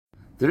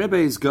The Rebbe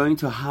is going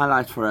to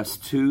highlight for us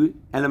two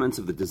elements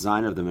of the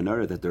design of the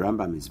menorah that the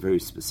Rambam is very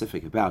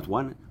specific about.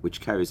 One,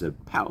 which carries a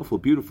powerful,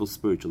 beautiful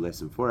spiritual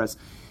lesson for us,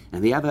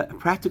 and the other, a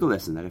practical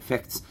lesson that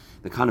affects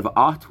the kind of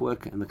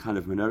artwork and the kind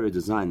of menorah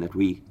design that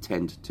we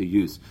tend to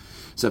use.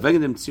 So, when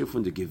it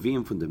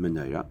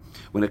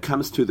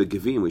comes to the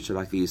gevim, which are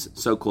like these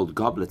so-called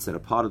goblets that are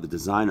part of the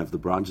design of the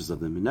branches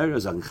of the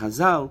menorah, and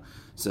Chazal,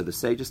 so the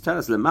sages tell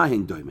us,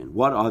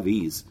 what are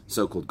these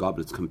so-called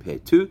goblets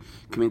compared to?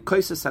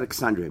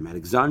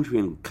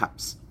 Alexandrian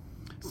cups.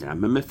 The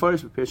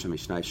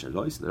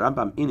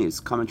Rambam in his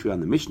commentary on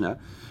the Mishnah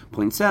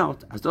points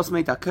out, as dos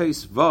meit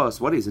hakos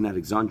vos, what is an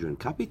Alexandrian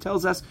cup? He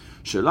tells us,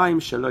 shalaim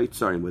shaloi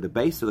tzorim, where the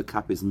base of the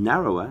cup is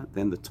narrower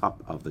than the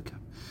top of the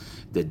cup.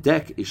 The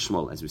deck is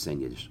small, as we say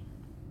in Yiddish.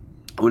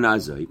 It's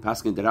not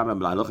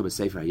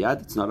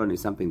only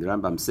something the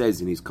Rambam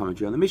says in his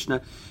commentary on the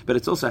Mishnah, but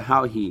it's also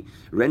how he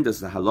renders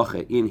the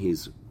halacha in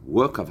his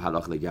work of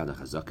halacha l'yad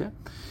chazaka.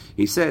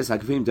 He says,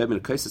 "Hagvim demin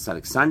koisas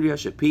Alexandria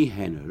shepi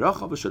hen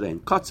rochav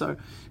shalein kotzar,"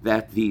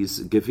 that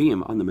these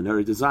gevim on the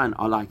menorah design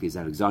are like these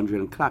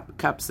Alexandrian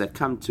cups that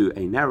come to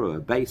a narrower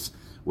base,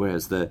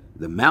 whereas the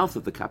mouth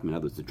of the cup, in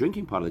other words, the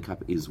drinking part of the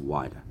cup, is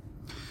wider.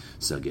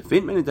 So,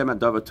 bearing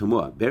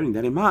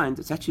that in mind,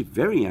 it's actually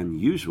very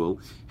unusual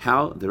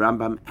how the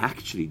Rambam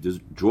actually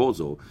draws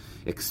or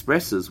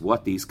expresses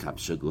what these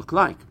cups should look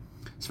like.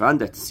 So in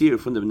the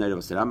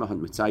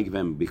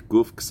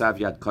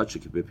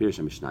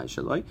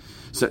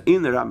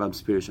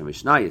Rambam's Pirush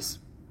HaMishnayos,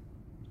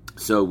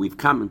 so we've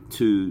come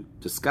to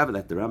discover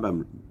that the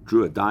Rambam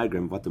drew a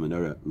diagram of what the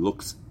menorah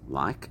looks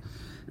like.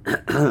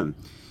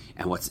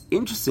 And what's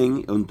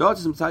interesting, the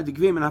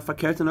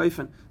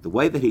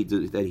way that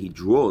he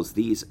draws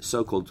these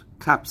so-called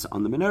cups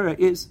on the menorah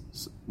is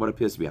what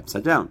appears to be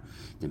upside down.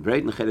 So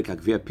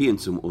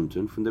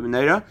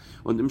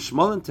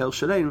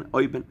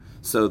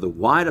the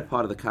wider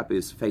part of the cup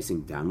is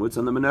facing downwards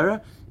on the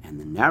menorah, and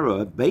the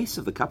narrower base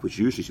of the cup, which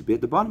usually should be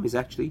at the bottom, is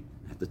actually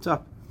at the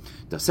top.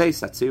 In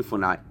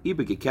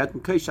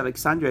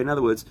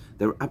other words,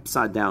 they're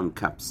upside down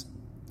cups.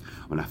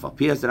 And even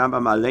though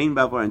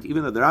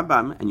the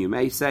Rambam, and you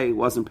may say,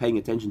 wasn't paying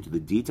attention to the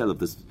detail of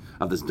this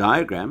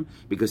diagram,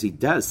 because he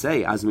does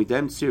say,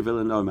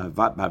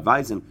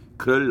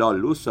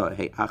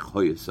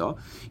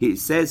 he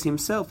says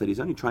himself that he's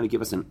only trying to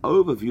give us an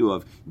overview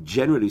of,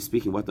 generally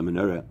speaking, what the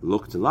menorah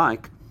looked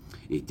like.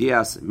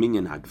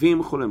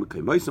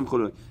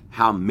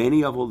 How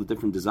many of all the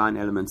different design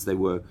elements they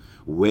were,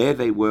 where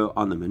they were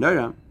on the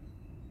menorah.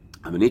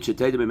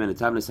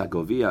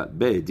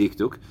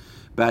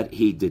 But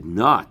he did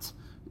not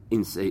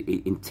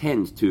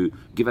intend to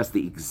give us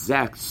the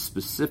exact,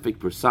 specific,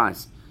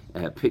 precise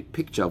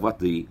picture of what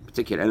the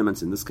particular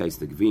elements, in this case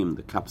the gvim,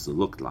 the cups,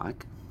 looked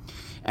like.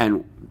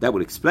 And that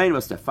would explain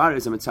what Stafar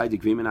is a mitzvah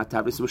gvim and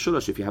atablis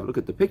mashulash. If you have a look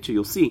at the picture,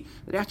 you'll see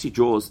that it actually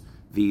draws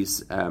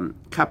these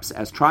cups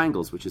as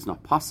triangles, which is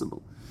not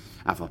possible.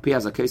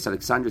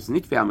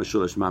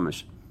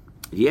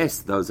 Yes,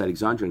 those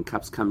Alexandrian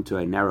cups come to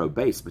a narrow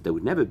base, but they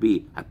would never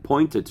be a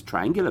pointed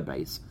triangular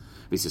base.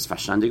 This is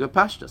verstandige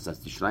Pashtas. That's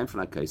the Schleim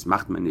von der Case.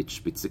 Macht man nicht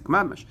spitzig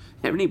mamash.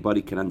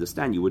 Anybody can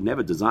understand. You would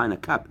never design a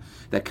cup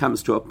that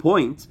comes to a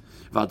point,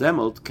 weil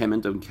demult kann man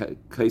den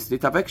Case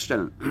nicht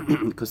wegstellen,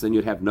 because then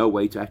you'd have no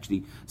way to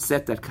actually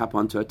set that cup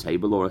onto a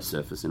table or a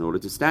surface in order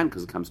to stand,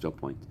 because it comes to a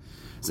point.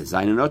 Sie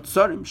seien not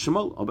zorim,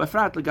 schmol, aber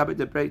frat legabe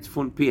der Breit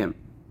von PM.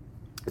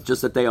 It's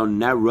just that they are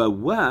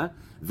narrower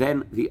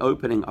than the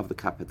opening of the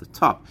cup at the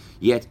top.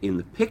 Yet in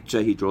the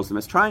picture he draws them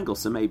as triangles,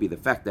 so maybe the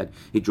fact that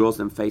he draws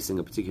them facing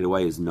a particular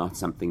way is not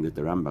something that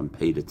the Rambam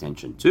paid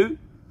attention to.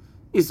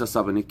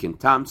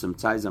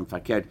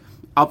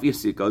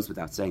 Obviously it goes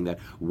without saying that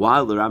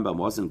while the Rambam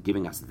wasn't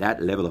giving us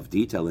that level of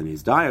detail in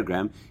his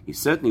diagram, he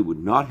certainly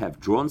would not have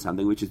drawn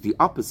something which is the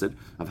opposite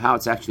of how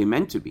it's actually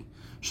meant to be.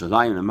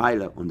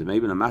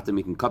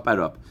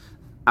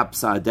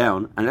 Upside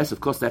down, unless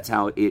of course that's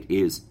how it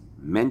is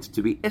meant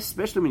to be,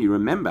 especially when you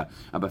remember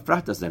about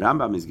Pratas, the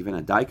Rambam is given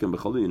a daikum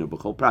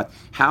b'chol prat,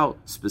 how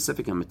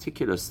specific and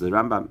meticulous the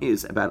Rambam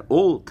is about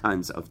all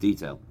kinds of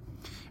detail.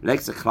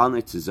 As the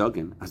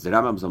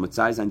Rambam soll mit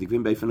sein die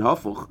Gwin beifen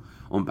hofuch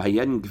und bei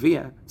jedem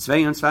Gvir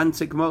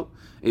 22 Mal.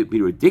 It would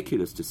be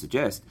ridiculous to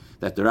suggest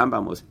that the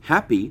Rambam was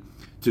happy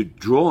to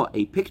draw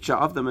a picture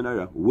of the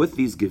menorah with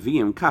these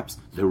Gviyim cups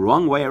the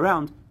wrong way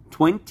around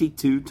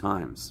 22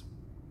 times.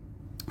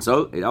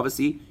 So it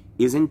obviously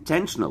is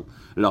intentional.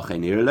 Therefore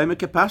we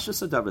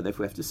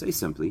have to say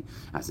simply,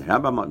 as the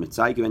Rambam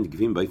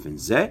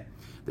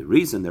the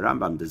reason the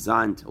Rambam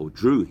designed or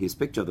drew his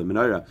picture of the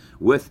menorah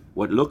with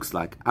what looks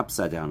like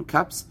upside down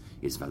cups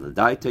is because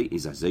the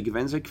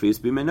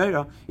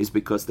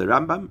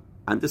Rambam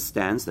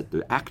understands that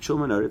the actual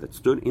menorah that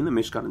stood in the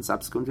Mishkan and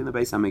subsequently in the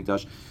Beis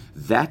HaMikdash,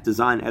 that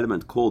design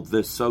element called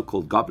the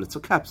so-called goblets or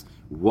cups,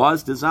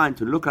 was designed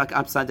to look like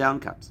upside down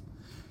cups.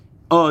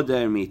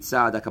 Either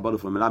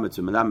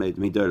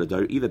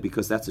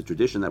because that's a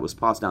tradition that was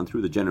passed down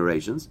through the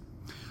generations,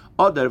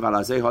 or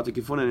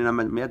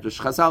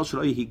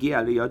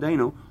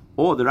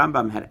or the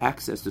Rambam had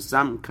access to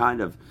some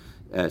kind of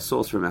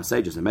source from our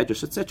sages, a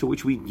medrash, etc.,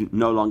 which we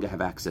no longer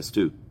have access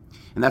to.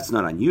 And that's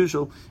not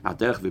unusual. You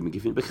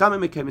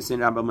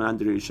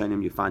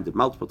find it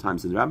multiple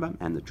times in the Rambam,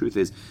 and the truth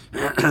is,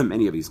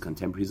 many of his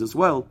contemporaries as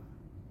well,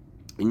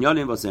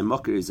 that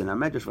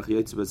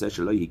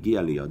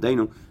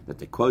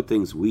they quote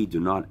things we do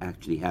not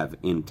actually have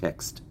in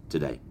text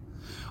today.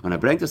 When I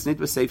bring this nit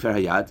with Sefer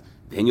Hayad,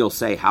 then you'll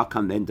say, how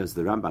come then does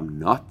the Rambam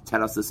not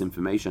tell us this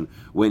information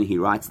when he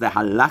writes the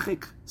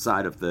halachic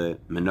side of the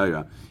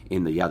Menorah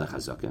in the Yad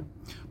HaChazaka?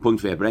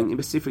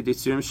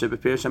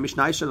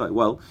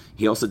 Well,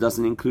 he also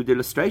doesn't include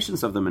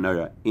illustrations of the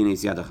Menorah in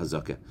his Yad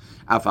HaChazaka,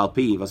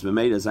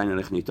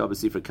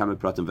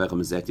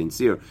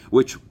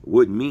 which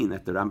would mean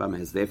that the Rambam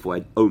has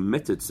therefore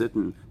omitted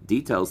certain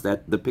details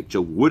that the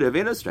picture would have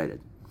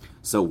illustrated.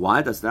 So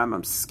why does the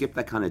Rambam skip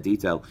that kind of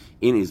detail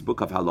in his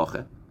book of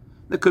Halacha?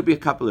 There could be a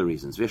couple of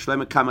reasons.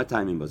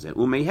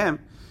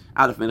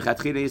 Out of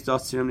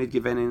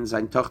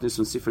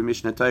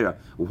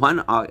one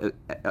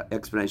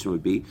explanation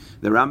would be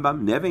the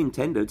Rambam never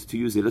intended to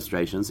use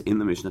illustrations in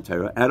the Mishnah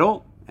Torah at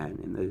all, and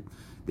in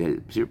the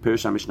Pirush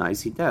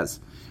HaMishnayos he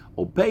does.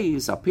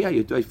 Obeys apia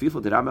yudoy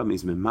fifel the Rambam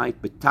is memait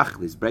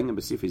betachlis bringen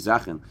besifi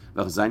Sachen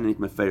welche seien nicht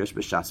meferish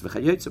b'shas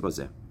v'chayotze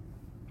b'zeh.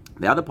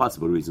 The other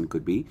possible reason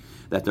could be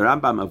that the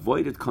Rambam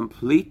avoided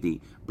completely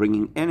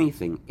bringing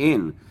anything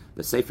in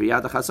the Sefer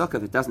Yad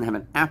HaChazaka that doesn't have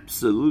an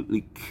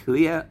absolutely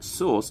clear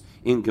source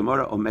in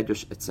Gemara or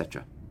Medrash,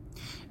 etc.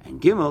 And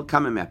Gimel,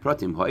 kamen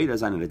me'aprotim ho'ira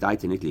zayin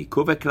l'daita nitli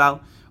kuve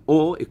klal,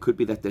 or it could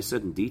be that there's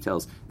certain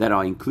details that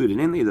are included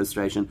in the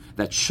illustration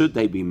that, should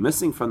they be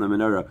missing from the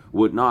Menorah,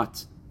 would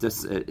not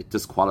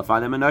disqualify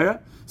the Menorah.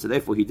 So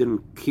therefore he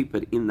didn't keep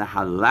it in the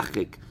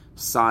halachic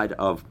side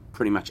of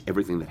pretty much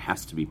everything that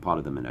has to be part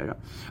of the Menorah.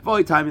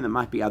 There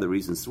might be other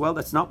reasons as well.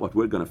 That's not what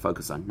we're going to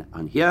focus on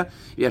here.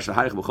 It's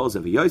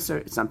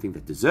something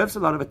that deserves a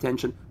lot of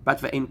attention, but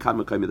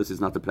this is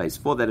not the place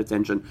for that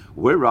attention.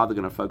 We're rather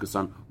going to focus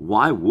on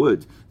why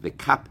would the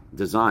cup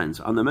designs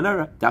on the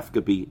Menorah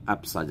dafka be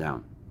upside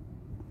down.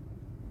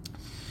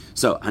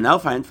 So, Hanal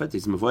Feinfurt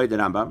is Mavoy de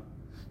Rambam.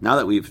 Now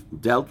that we've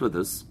dealt with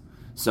this,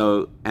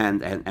 so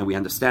and we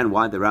understand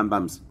why the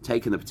Rambam's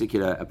taken the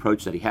particular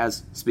approach that he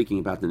has, speaking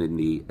about it in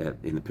the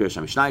Pirush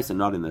HaMishnayos and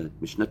not in the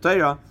Mishnah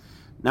Torah.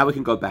 Now we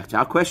can go back to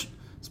our question.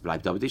 Es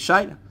bleibt aber die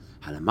Scheide.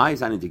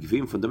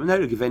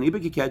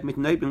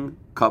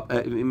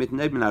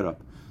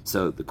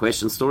 So the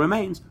question still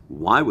remains: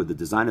 why would the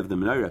design of the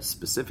Menorah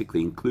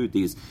specifically include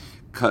these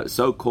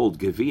so-called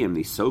gevim,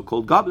 these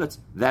so-called goblets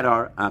that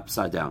are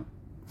upside down?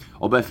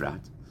 Or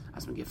befrat.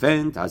 Look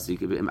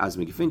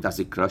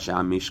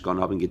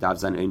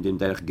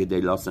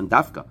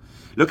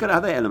at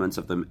other elements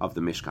of the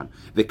Mishkan.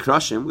 The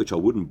krushim, which are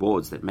wooden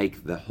boards that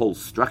make the whole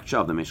structure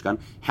of the Mishkan,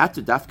 had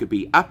to dafka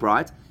be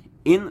upright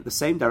in the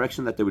same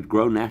direction that they would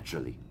grow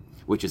naturally,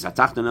 which is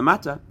atachton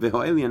amata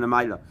v'ho'eli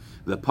anamayla.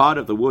 The part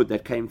of the wood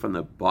that came from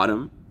the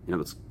bottom,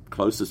 what's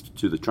closest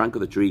to the trunk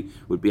of the tree,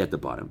 would be at the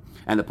bottom,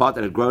 and the part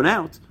that had grown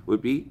out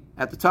would be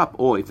at the top.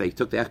 Or if they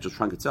took the actual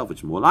trunk itself, which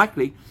is more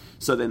likely,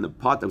 so then the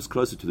part that was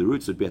closer to the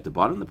roots would be at the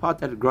bottom, the part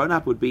that had grown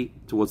up would be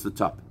towards the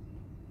top.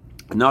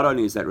 And not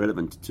only is that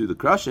relevant to the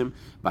krushim,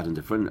 but in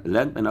different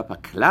learn up a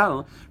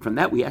klal. From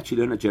that we actually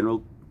learn a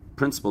general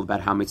principle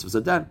about how mitzvahs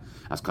are done.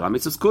 And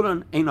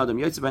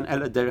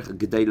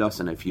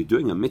if you're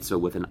doing a mitzvah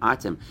with an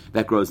item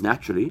that grows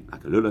naturally,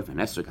 like a lulav, an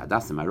esrog,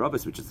 hadasim,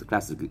 arovis, which is the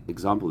classic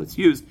example that's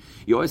used,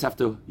 you always have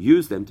to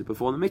use them to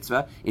perform the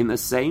mitzvah in the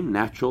same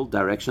natural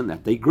direction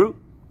that they grew.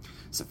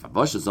 So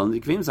why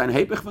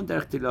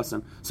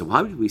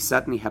would we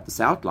suddenly have this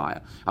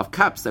outlier of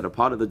cups that are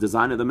part of the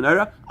design of the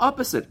Menorah,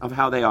 opposite of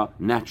how they are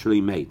naturally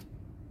made?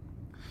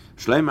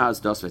 To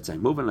answer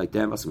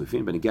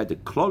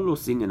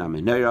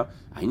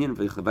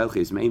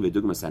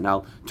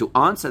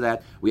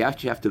that, we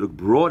actually have to look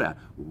broader.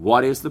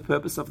 What is the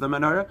purpose of the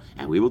Menorah?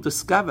 And we will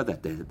discover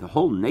that the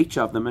whole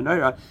nature of the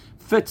Menorah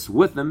fits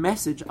with the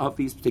message of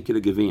these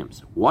particular Gevims.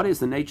 What is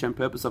the nature and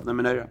purpose of the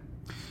Menorah?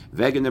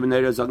 Wegen der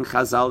Menorah sagen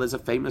Chazal, there's a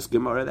famous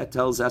Gemara that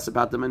tells us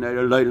about the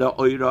Menorah.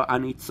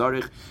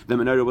 The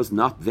Menorah was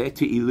not there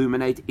to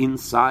illuminate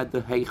inside the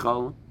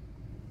Heichal,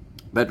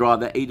 but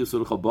rather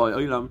rather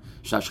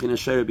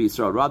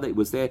it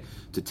was there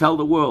to tell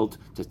the world,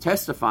 to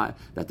testify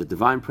that the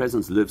divine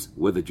presence lives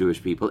with the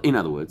Jewish people. In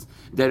other words,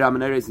 the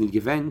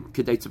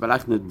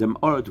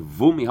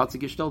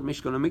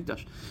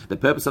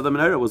purpose of the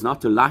Menorah was not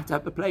to light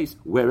up a place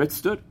where it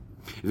stood.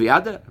 In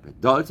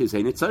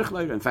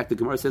fact, the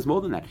Gemara says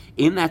more than that.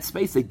 In that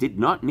space they did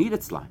not need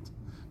its light.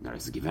 Rather,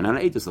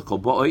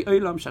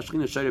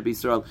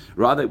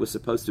 it was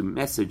supposed to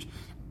message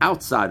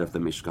outside of the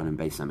Mishkan and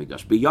Beis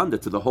Hamikdash, beyond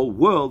it, to the whole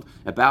world,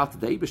 about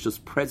the Eibishter's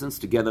presence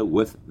together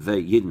with the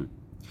Yidden.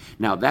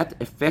 Now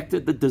that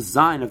affected the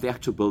design of the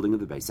actual building of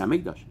the Beis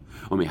Hamikdash.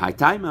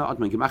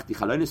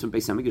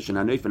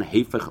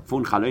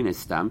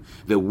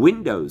 The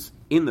windows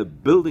in the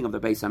building of the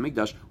Beis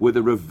Hamikdash were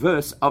the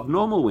reverse of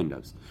normal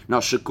windows. Now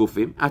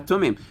shekufim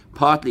atumim,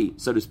 partly,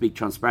 so to speak,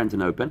 transparent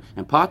and open,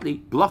 and partly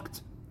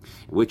blocked,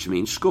 which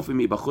means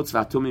shkufim mibachutz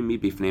v'atumim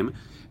mibifnim,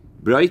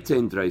 breite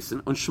in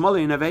dreisen and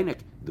shmolle in avenik.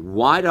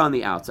 Wider on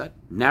the outside,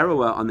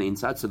 narrower on the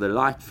inside, so the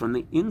light from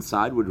the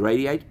inside would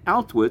radiate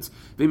outwards,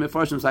 as the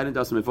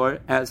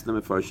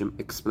Meforshim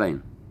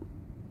explain.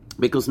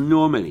 Because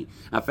normally,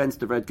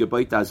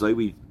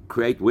 we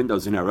create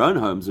windows in our own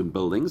homes and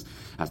buildings,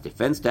 as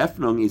defense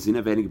Öffnung is in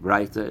a wenig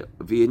breiter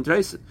wie in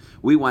Dresden.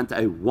 We want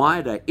a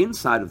wider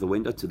inside of the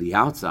window to the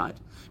outside,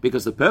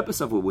 because the purpose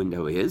of a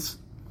window is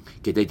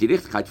we want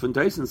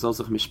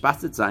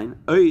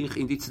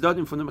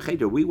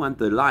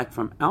the light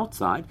from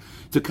outside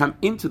to come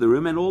into the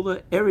room and all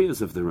the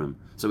areas of the room.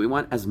 So we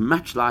want as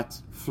much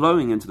light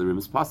flowing into the room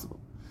as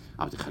possible.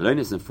 Whereas the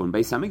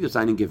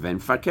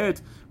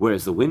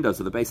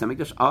windows of the Beis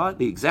Hamikdash are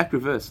the exact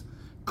reverse.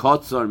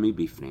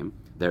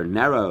 They're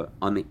narrow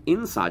on the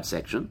inside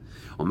section,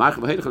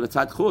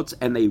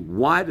 and they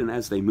widen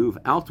as they move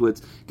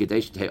outwards, so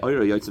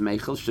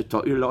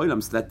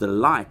that the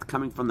light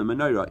coming from the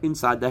menorah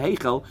inside the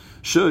heichel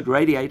should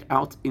radiate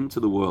out into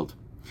the world.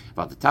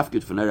 But the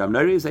tafkid for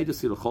menorah is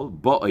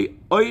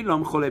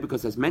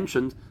because, as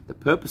mentioned, the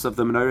purpose of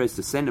the menorah is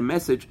to send a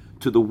message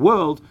to the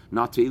world,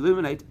 not to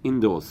illuminate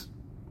indoors.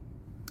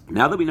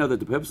 Now that we know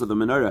that the purpose of the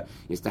menorah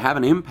is to have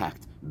an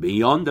impact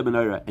beyond the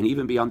menorah and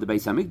even beyond the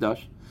Beis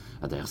Hamikdash,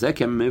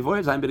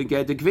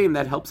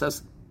 that helps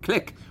us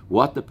click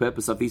what the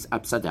purpose of these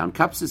upside down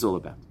cups is all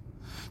about.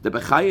 The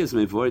Bechaya is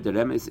mevor, the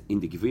Rem is in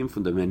the Gevim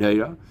from the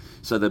Menorah.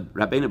 So the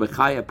Rabbeinu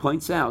Bechaya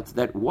points out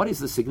that what is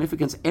the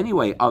significance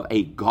anyway of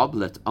a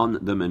goblet on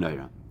the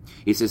Menorah?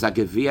 He says,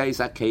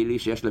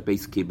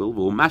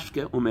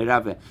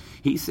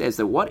 He says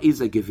that what is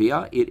a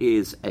Gevia? It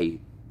is a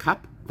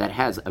cup that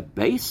has a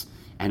base,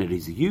 and it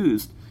is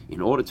used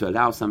in order to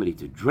allow somebody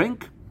to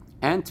drink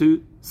and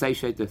to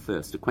satiate their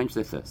thirst, to quench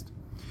their thirst.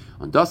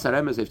 And he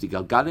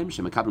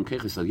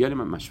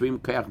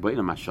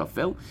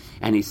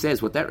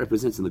says what that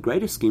represents in the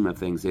greater scheme of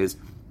things is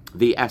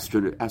the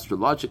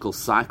astrological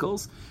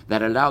cycles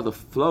that allow the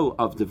flow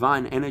of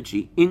divine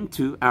energy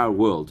into our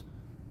world,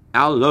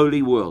 our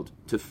lowly world,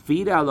 to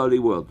feed our lowly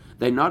world.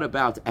 They're not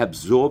about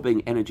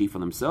absorbing energy for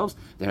themselves,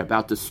 they're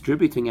about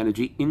distributing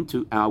energy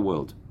into our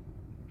world.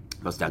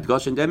 Was that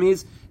Gosh and them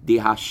is the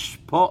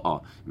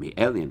hashpoa mi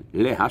alien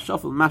le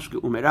hashafel mashke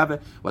umerave.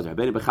 What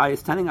Rabbeinu Bechai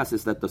is telling us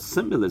is that the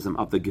symbolism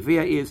of the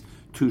Gevia is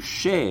to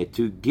share,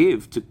 to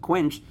give, to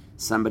quench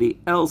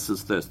somebody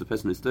else's thirst. The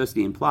person who's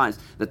thirsty implies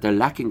that they're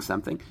lacking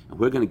something, and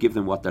we're going to give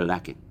them what they're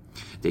lacking.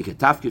 In other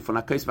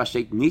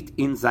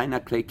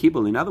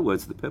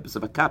words, the purpose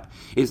of a cup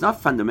is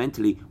not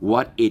fundamentally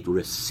what it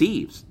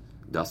receives.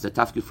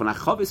 That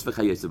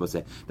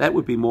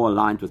would be more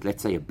aligned with,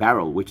 let's say, a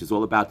barrel, which is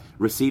all about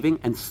receiving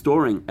and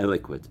storing a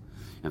liquid.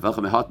 And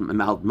depending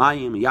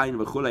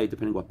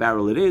what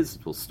barrel it is,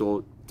 it will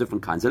store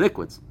different kinds of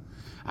liquids.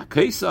 A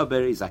cup is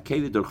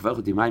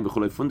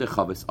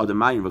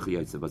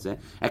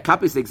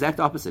the exact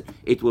opposite.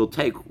 It will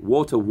take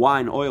water,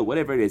 wine, oil,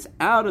 whatever it is,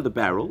 out of the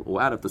barrel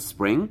or out of the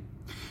spring,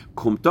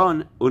 and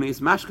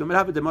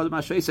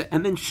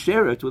then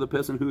share it with a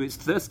person who is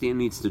thirsty and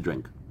needs to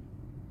drink.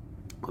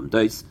 So now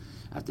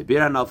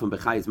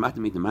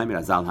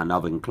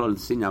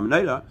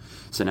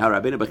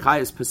Rabbeinu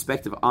Bechai's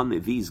perspective on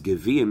these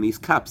Gevim, these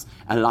cups,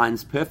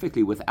 aligns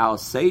perfectly with our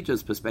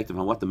sages' perspective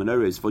on what the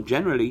menorah is for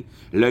generally.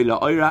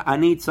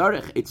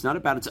 It's not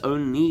about its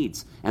own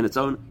needs and its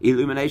own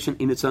illumination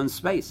in its own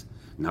space.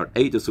 Rather,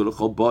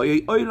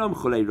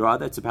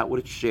 it's about what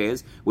it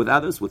shares with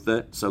others, with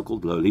the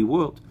so-called lowly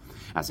world.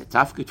 As a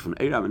tafkid from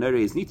Eira Menorah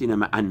is not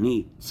in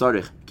ani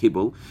sorich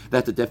kibul,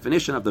 that the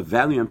definition of the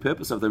value and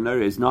purpose of the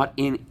menorah is not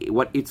in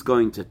what it's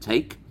going to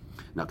take,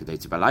 but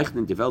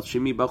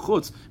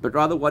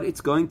rather what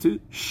it's going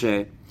to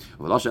share.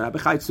 Like the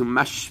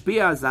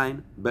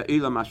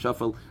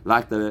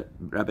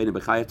Rabbeinu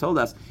Bechaya told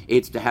us,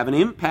 it's to have an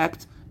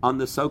impact on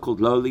the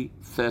so-called lowly,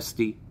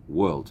 thirsty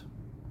world.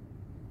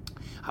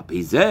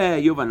 If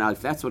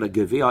that's what a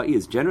gevia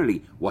is,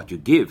 generally what you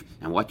give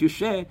and what you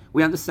share,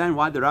 we understand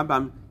why the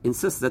Rambam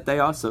insists that they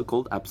are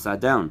so-called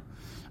upside down.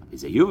 Now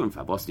we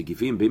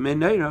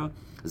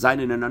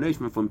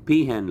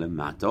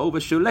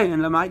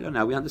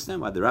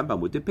understand why the Rambam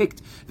would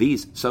depict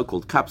these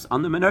so-called cups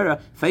on the menorah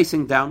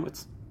facing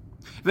downwards.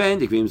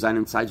 If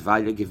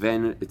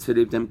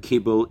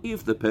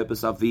the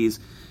purpose of these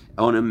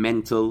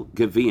ornamental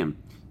gevim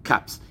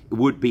cups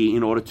would be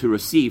in order to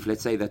receive,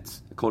 let's say that,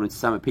 according to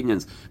some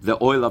opinions,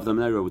 the oil of the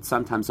menorah would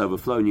sometimes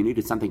overflow and you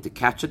needed something to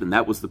catch it, and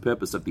that was the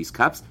purpose of these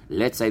cups.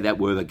 Let's say that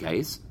were the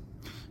case.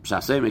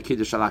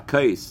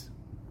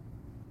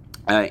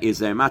 Is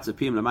there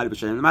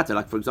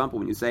like, for example,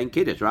 when you're saying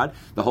Kiddush, right?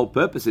 The whole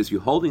purpose is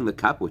you're holding the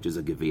cup, which is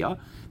a gevia,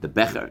 the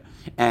becher,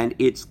 and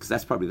it's, cause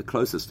that's probably the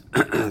closest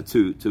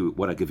to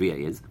what a gevia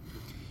is.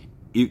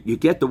 you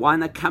get the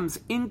wine that comes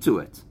into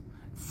it.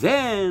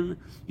 Then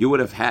you would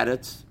have had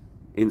it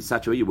in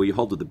such a way where you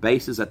hold the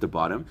base is at the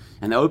bottom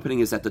and the opening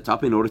is at the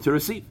top in order to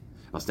receive.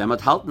 Because then it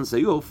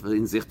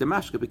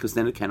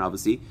can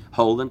obviously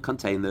hold and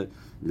contain the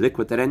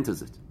liquid that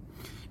enters it.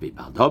 But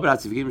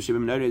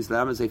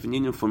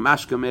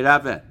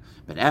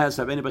as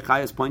Rabbeinu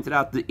Bechai has pointed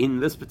out, in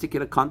this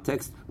particular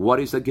context, what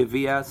is a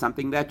gevia?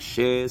 Something that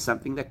shares,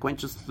 something that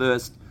quenches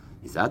thirst.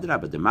 Then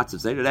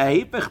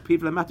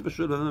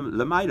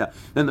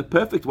the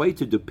perfect way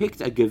to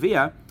depict a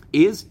gevia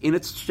is in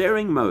its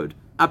sharing mode,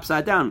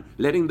 upside down,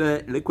 letting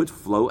the liquid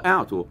flow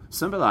out, or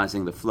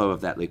symbolizing the flow of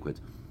that liquid.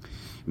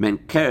 You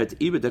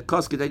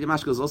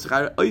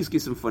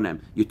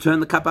turn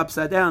the cup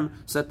upside down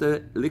so that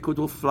the liquid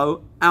will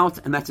flow out,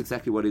 and that's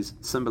exactly what is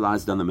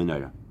symbolized on the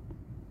menorah.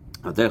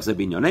 So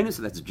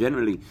that's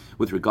generally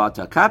with regard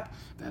to a cup.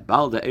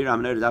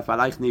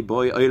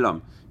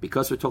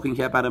 Because we're talking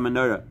here about a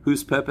menorah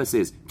whose purpose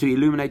is to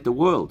illuminate the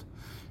world.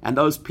 And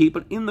those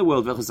people in the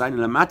world are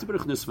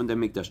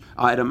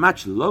at a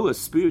much lower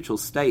spiritual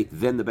state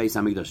than the Beis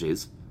HaMikdash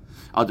is.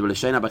 Or to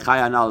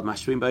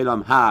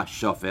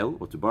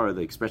borrow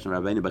the expression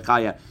of Rabbeinu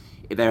Bechaya,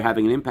 they're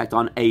having an impact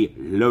on a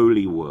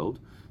lowly world.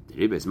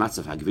 Therefore, the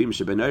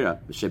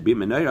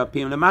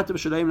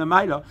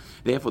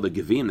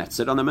gevim that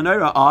sit on the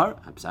menorah are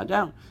upside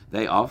down.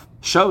 They are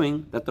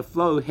showing that the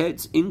flow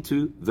heads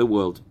into the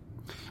world.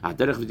 And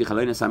that's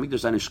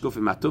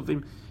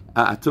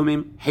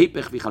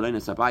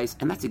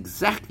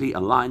exactly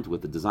aligned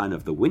with the design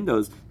of the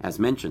windows, as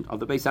mentioned, of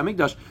the Beis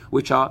HaMikdash,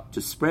 which are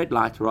to spread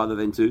light rather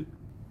than to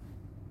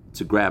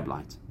grab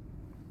light.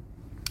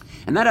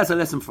 And that has a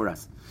lesson for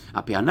us.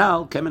 That's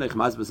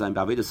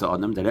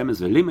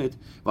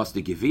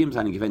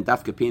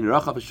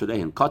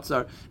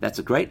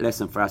a great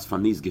lesson for us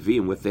from these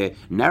gevim with their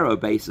narrow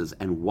bases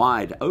and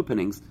wide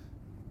openings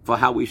for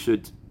how we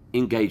should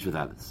engage with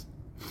others.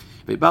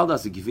 As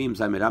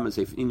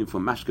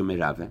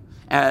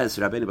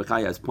Rabbeinu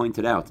Bechaya has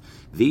pointed out,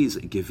 these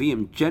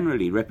gevim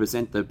generally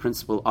represent the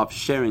principle of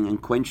sharing and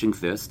quenching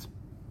thirst.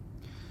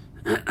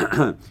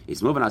 So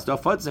if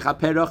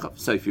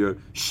you're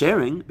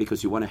sharing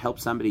because you want to help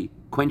somebody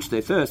quench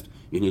their thirst,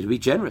 you need to be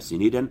generous. You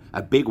need a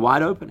big,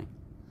 wide opening.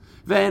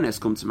 So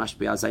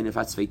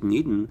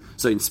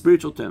in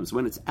spiritual terms,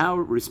 when it's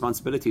our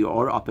responsibility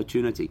or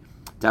opportunity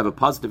to have a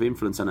positive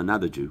influence on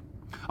another Jew,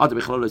 or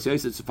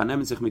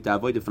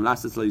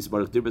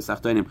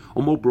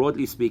more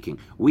broadly speaking,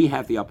 we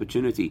have the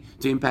opportunity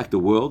to impact the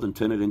world and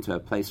turn it into a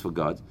place for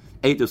God.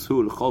 To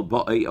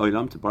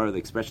borrow the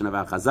expression of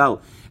our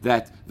Chazal,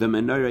 that the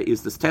menorah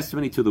is this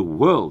testimony to the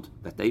world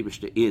that the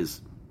Eibishter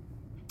is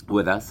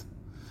with us.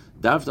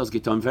 We've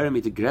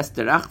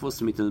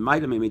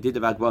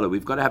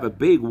got to have a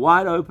big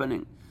wide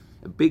opening,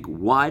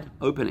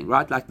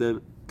 right, like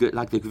the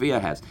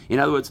Gvia has. In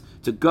other words,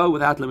 to go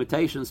without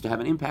limitations, to have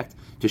an impact,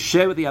 to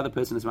share with the other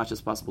person as much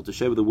as possible, to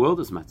share with the world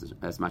as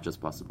much as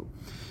possible.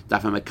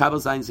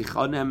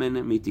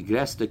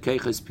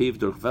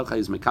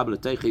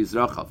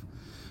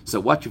 So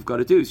what you've got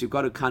to do is you've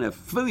got to kind of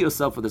fill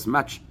yourself with as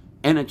much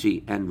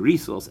energy and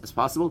resource as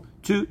possible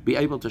to be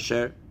able to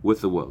share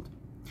with the world.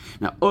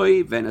 Now,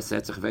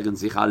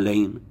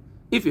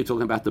 if you're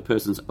talking about the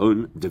person's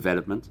own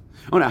development,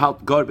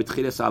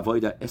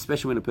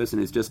 especially when a person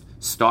is just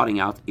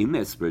starting out in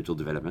their spiritual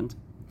development,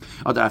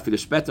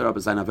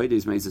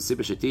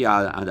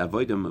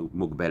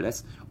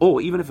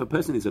 or even if a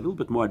person is a little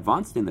bit more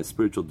advanced in their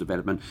spiritual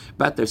development,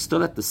 but they're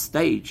still at the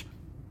stage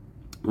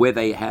where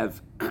they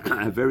have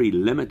a very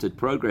limited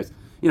progress,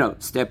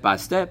 step by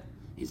step,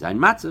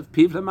 that's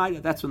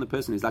when the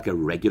person is like a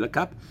regular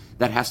cup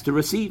that has to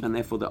receive, and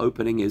therefore the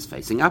opening is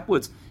facing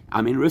upwards.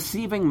 I'm in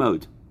receiving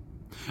mode.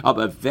 But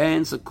when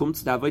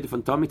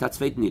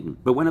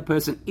a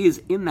person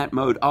is in that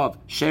mode of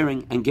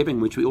sharing and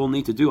giving, which we all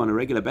need to do on a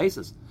regular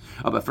basis,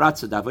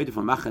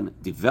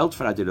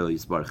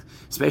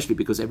 especially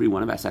because every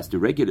one of us has to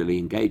regularly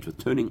engage with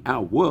turning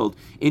our world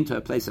into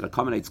a place that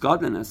accommodates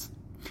godliness,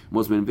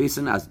 we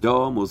have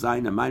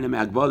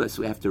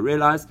to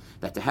realize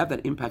that to have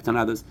that impact on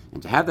others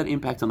and to have that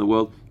impact on the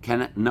world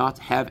cannot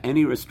have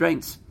any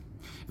restraints.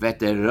 So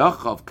the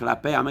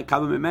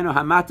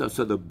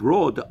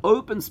broad, the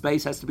open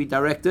space has to be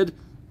directed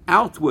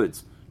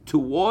outwards,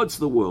 towards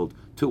the world,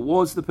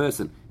 towards the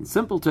person. In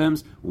simple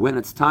terms, when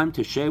it's time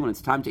to share, when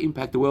it's time to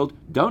impact the world,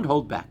 don't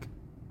hold back.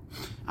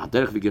 In a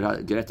different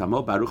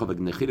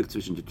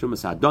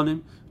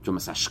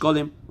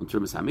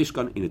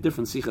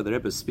sikha, the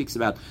Rebbe speaks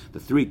about the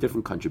three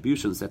different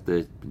contributions that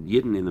the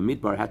Yidden in the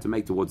Midbar had to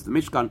make towards the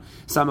Mishkan,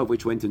 some of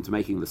which went into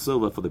making the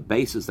silver for the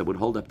bases that would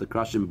hold up the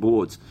crushing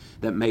boards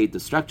that made the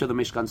structure of the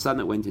Mishkan, some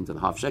that went into the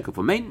half shekel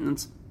for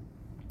maintenance,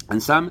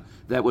 and some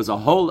that was a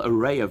whole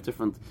array of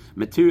different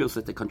materials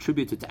that they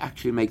contributed to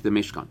actually make the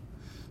Mishkan.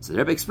 So the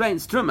Rebbe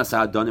explains, the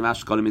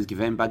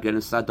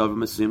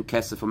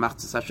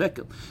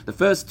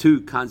first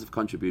two kinds of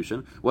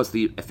contribution was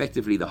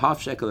effectively the half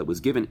shekel that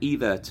was given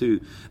either to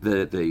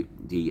the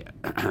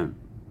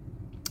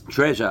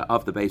treasury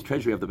of the Beis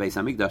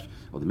Hamikdash,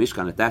 or the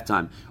Mishkan at that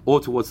time,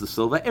 or towards the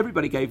silver,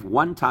 everybody gave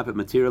one type of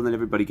material and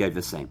everybody gave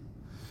the same.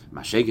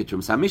 But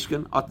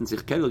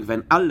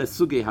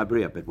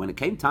when it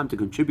came time to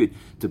contribute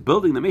to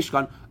building the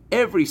Mishkan,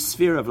 every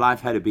sphere of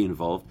life had to be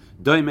involved.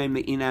 The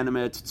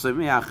inanimate,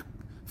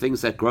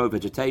 things that grow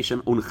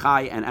vegetation,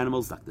 unchai, and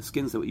animals like the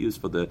skins that were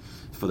used for the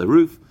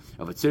roof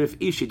of a tzirif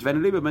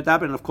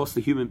ishit, and of course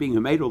the human being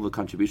who made all the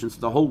contributions.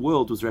 So the whole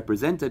world was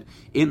represented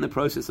in the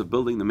process of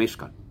building the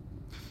Mishkan.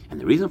 And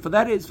the reason for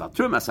that is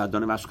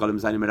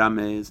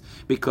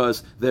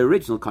because the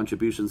original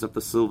contributions of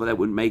the silver that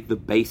would make the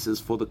bases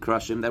for the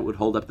krushim that would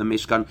hold up the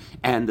Mishkan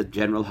and the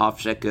general half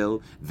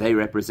shekel, they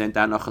represent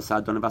when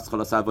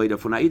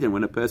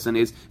a person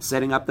is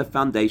setting up the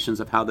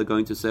foundations of how they're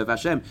going to serve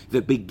Hashem,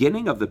 the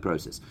beginning of the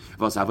process.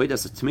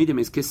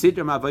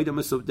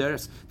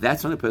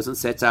 That's when a person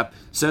sets up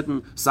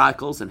certain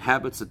cycles and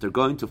habits that they're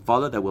going to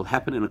follow that will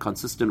happen in a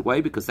consistent way,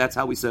 because that's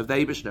how we serve the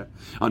Eibishter.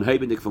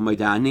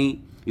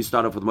 You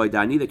start off with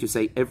Moedani that you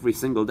say every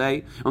single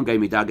day, and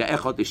then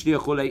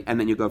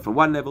you go from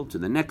one level to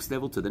the next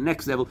level to the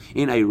next level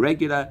in a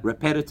regular,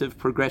 repetitive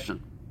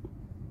progression.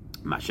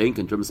 Whereas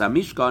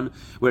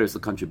the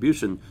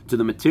contribution to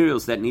the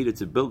materials that needed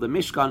to build the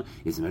Mishkan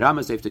is well,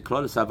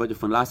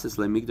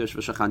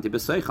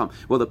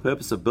 the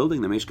purpose of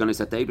building the Mishkan is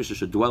that the Eibusha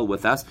should dwell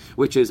with us,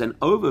 which is an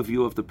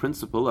overview of the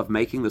principle of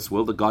making this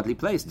world a godly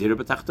place.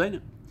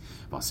 That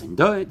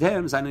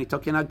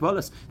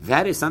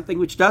is something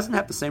which doesn't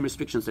have the same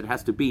restrictions that it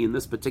has to be in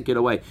this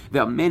particular way.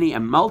 There are many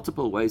and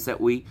multiple ways that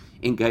we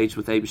engage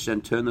with Eibusha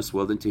and turn this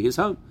world into his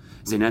home.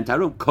 It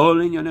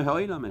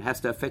has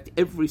to affect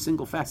every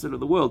single facet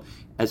of the world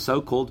as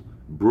so-called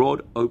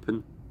broad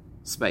open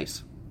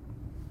space.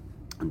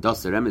 And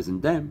thus the Rambam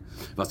in them,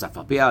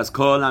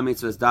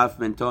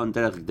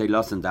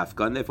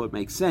 and therefore it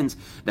makes sense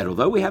that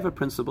although we have a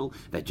principle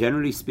that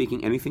generally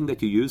speaking anything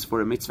that you use for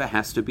a mitzvah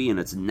has to be in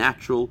its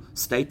natural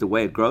state, the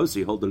way it grows, so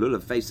you hold the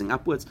lulav facing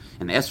upwards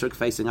and the esrog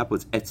facing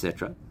upwards,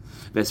 etc.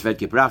 Because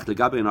that's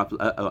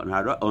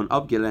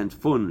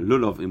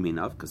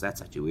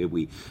actually where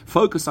we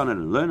focus on it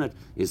and learn it,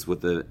 is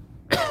with the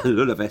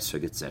lulav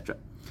esrog, etc.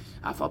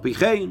 That's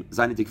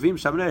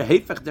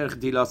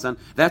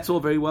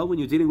all very well when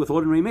you're dealing with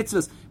ordinary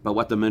mitzvahs, but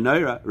what the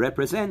menorah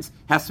represents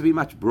has to be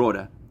much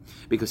broader.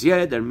 Because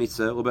because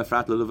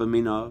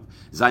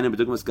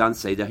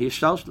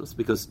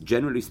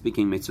generally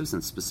speaking mitzvahs,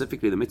 and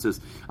specifically the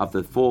mitzvahs of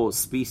the four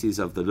species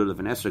of the lulav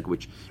and esrog,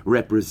 which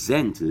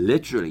represent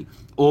literally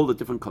all the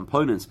different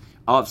components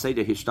of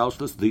Seder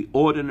Hishtalshlus, the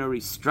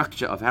ordinary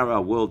structure of how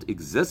our world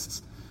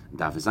exists, and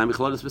so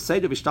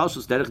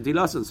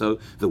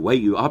the way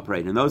you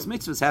operate in those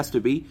mitzvahs has to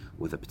be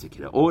with a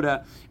particular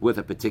order,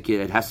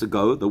 it has to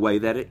go the way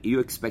that you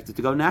expect it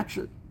to go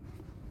naturally.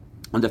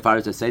 And the far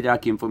as I say, there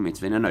came from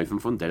mitzvah and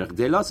from derech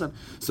delasan.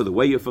 So the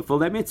way you fulfill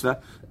that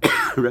mitzvah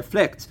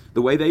reflects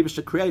the way the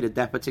Eibusha created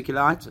that particular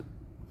item.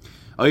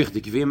 In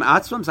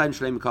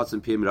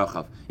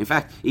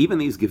fact, even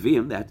these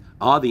gevim that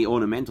are the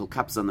ornamental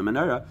cups on the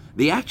menorah,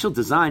 the actual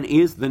design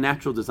is the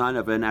natural design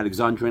of an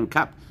Alexandrian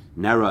cup,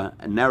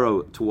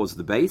 narrow towards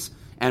the base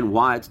and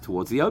wide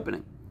towards the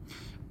opening.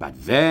 But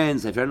when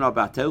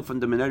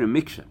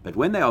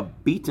they are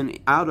beaten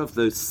out of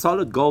the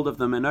solid gold of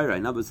the menorah,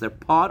 in other words, they're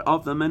part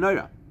of the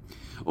menorah,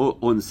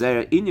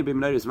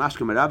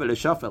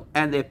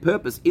 and their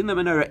purpose in the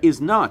menorah is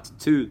not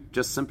to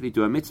just simply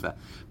do a mitzvah,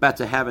 but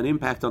to have an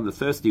impact on the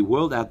thirsty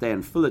world out there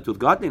and fill it with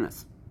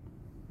godliness.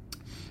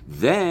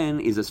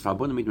 Then is as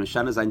verbunden mit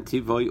Meshana sein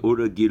Tivoi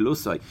oder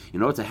Gilusoi.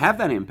 In order to have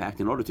that impact,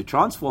 in order to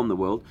transform the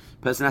world,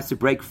 a person has to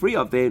break free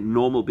of their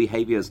normal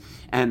behaviors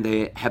and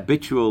their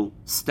habitual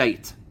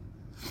state.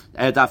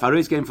 Darf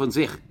herausgehen von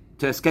sich,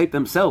 to escape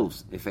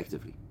themselves,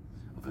 effectively.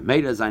 And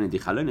that's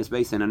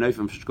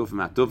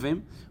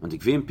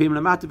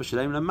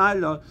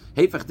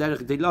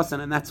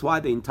why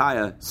the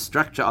entire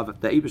structure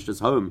of the Eibishter's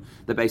home,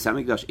 the Beis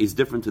Hamikdash, is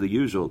different to the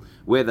usual,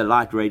 where the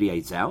light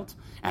radiates out,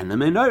 and the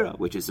menorah,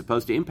 which is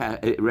supposed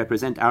to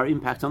represent our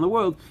impact on the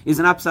world, is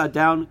an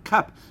upside-down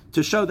cup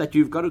to show that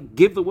you've got to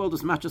give the world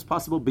as much as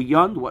possible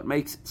beyond what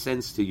makes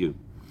sense to you.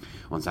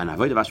 So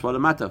therefore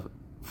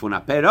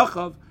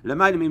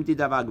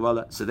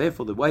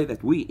the way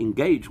that we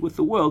engage with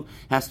the world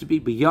has to be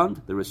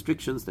beyond the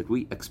restrictions that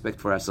we expect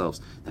for ourselves.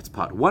 That's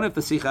part one of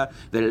the Sikha,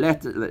 the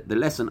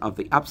lesson of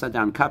the upside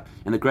down cup,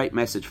 and the great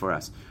message for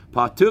us.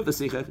 Part two of the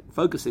Sikha,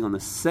 focusing on the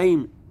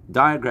same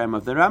diagram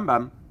of the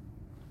Rambam,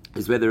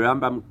 is where the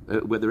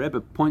Rebbe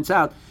points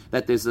out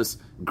that there's this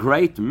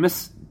great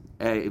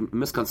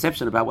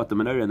misconception about what the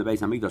Menorah and the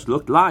Beis Hamikdash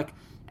looked like.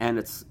 And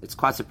it's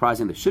quite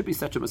surprising there should be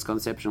such a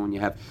misconception when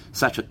you have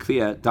such a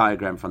clear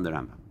diagram from the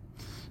Rambam.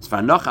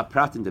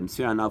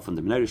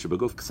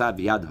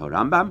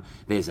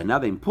 There's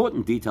another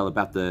important detail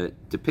about the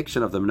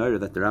depiction of the menorah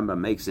that the Rambam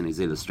makes in his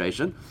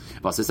illustration.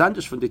 The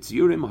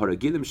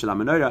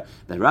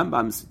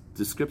Rambam's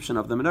description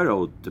of the menorah,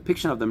 or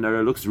depiction of the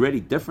menorah, looks really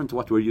different to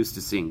what we're used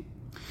to seeing.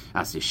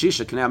 As die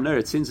Shisha Knei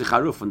Menorah zin sich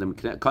haruf von dem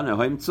Konne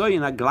Hoim Zoi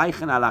in a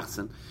gleichen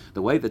Alachsen.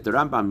 The way that the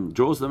Rambam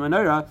draws the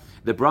Menorah,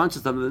 the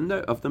branches of the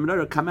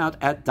Menorah come out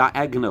at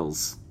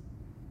diagonals.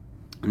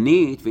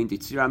 Need in the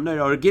Tzira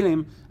Menorah or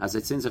Gilim as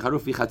it zin sich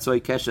haruf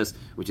vichatzoi keshes,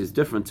 which is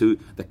different to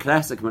the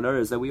classic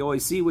Menorahs that we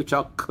always see, which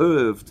are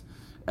curved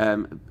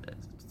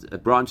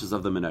branches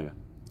of the Menorah.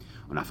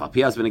 Maybe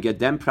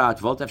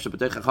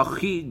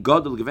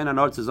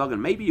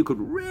you could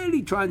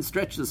really try and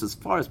stretch this as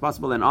far as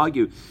possible and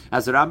argue,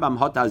 as the Rambam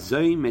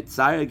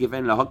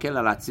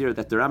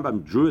that the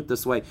Rambam drew it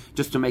this way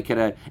just to make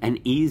it an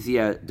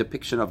easier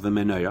depiction of the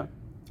Menorah.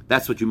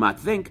 That's what you might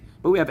think,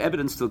 but we have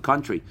evidence to the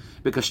contrary.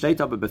 Because in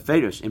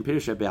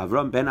Pirush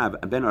Avram ben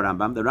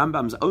Rambam, the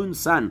Rambam's own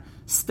son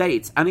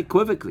states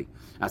unequivocally,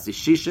 as the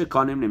Shisha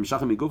Konim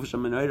Nimshachim Migufah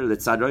Menorah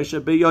Letzadroisha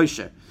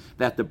Beyosher,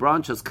 that the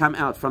branches come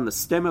out from the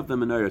stem of the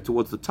menorah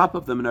towards the top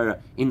of the menorah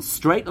in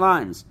straight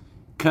lines.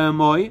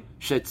 Kermoy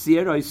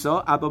Shetzir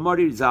Oiso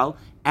Abamori Zal,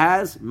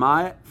 as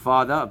my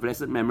father of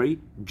blessed memory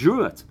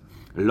drew it.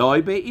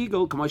 Loi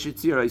be'igel K'mo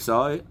Shetzir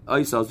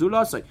Oiso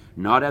Zulasoi,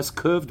 not as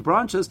curved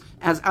branches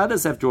as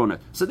others have drawn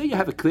it. So there you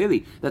have it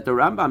clearly that the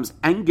Rambam's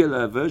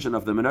angular version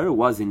of the menorah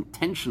was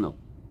intentional.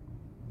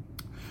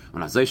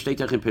 In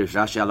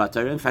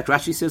fact,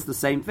 Rashi says the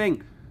same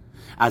thing.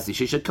 As the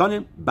Shishat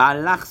Konim,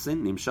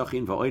 Balachsin,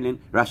 Nimshochin, Va'oilin,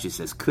 Rashi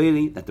says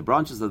clearly that the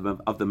branches of the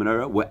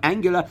menorah were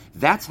angular.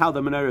 That's how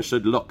the menorah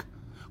should look.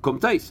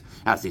 Kumtais,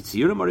 as the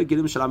Tziurim or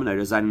Gilim Shalom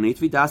menorah, Zayin Nit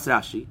Vidas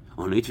Rashi,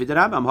 or Nit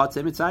Vidarambam,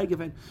 Hatzem Mitzay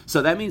given.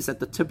 So that means that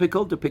the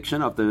typical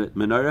depiction of the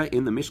menorah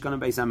in the Mishkan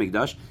and Beis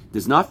HaMikdash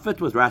does not fit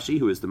with Rashi,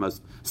 who is the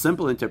most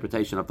simple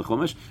interpretation of the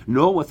Chumash,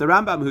 nor with the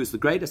Rambam, who is the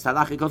greatest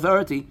halachic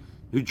authority,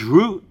 who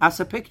drew us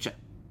a picture.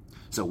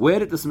 So where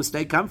did this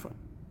mistake come from?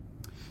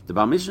 The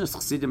Baal Mishnah's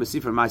Chassidim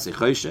Sefer Ma'aseh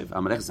Choshev,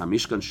 Amalechus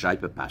HaMishkan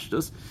Shaipa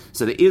Pashtus.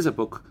 So there is a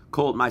book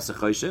called Ma'aseh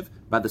Choshev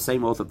by the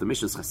same author of the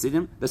Mishnah's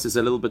Chassidim. This is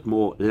a little bit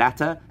more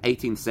latter,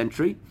 18th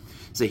century.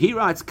 So he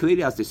writes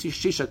clearly as the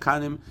Shisha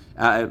Kanim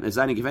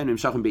Zayin Givenim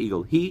Shachim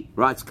Be'igel. He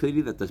writes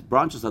clearly that the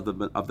branches of the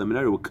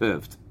menorah were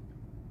curved.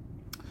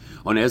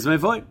 On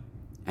Ezmevoy.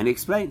 And he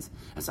explains,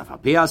 as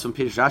Afapias from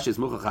Pirush Rashi is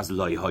Muchachas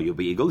Loi Hoyu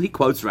Be'igel. He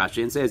quotes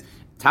Rashi and says,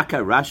 Taka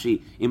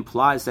Rashi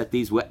implies that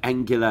these were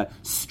angular,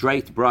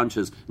 straight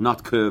branches,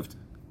 not curved,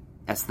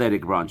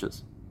 aesthetic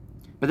branches.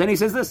 But then he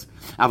says this: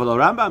 If you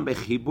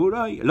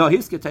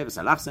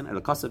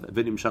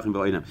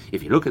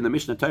look in the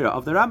Mishnah Torah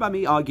of the Rambam,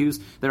 he argues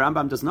the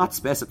Rambam does not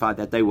specify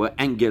that they were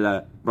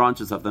angular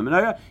branches of the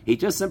menorah. He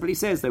just simply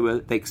says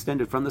they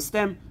extended from the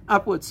stem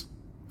upwards.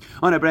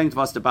 On it brings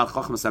was the Baal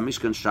Chochmas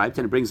HaMishkan schreibt,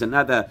 and it brings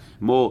another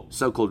more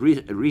so-called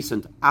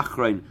recent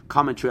Achron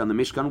commentary on the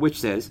Mishkan,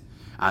 which says,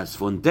 as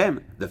von dem,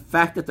 the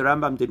fact that the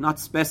Rambam did not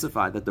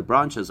specify that the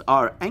branches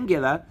are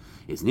angular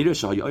is implies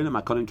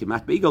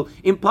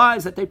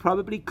that they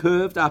probably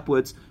curved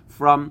upwards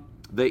from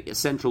the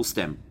central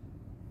stem.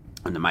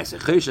 And the Ma'aseh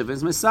Choshev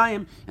is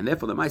Messiah, and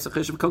therefore the Ma'aseh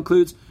Choshev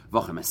concludes,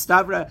 Vochem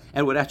Estavra,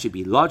 and it would actually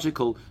be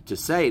logical to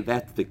say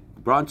that the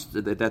branches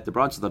of the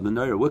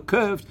menorah were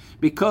curved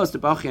because the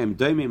Bachem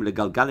Domim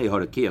legalgali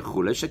horakia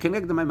chule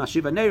shekenegdem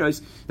mashiva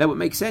neros. That would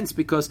make sense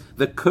because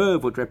the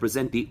curve would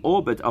represent the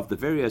orbit of the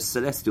various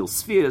celestial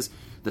spheres,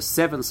 the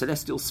 7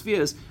 celestial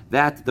spheres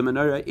that the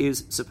menorah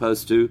is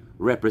supposed to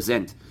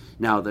represent.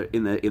 Now,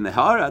 in the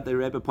Hara, the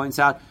Rebbe points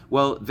out,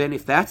 well, then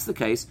if that's the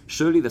case,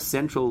 surely the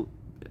central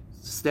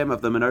stem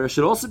of the menorah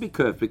should also be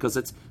curved because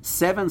it's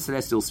 7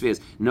 celestial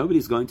spheres.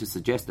 Nobody's going to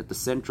suggest that the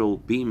central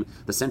beam,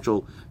 the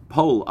central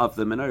pole of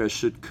the menorah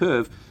should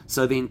curve,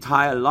 so the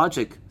entire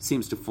logic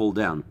seems to fall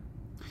down.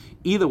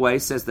 Either way,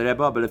 says the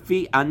Rebbe, but if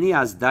ani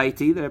as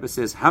daiti, the Rebbe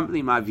says,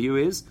 humbly my view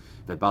is,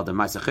 the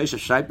Ma'aseh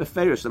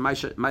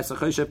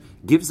Choshev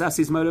gives us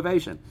his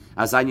motivation.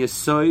 As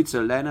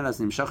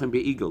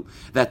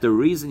that the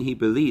reason he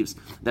believes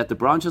that the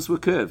branches were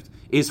curved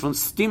is from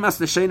stimas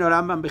l'sheino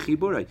Rambam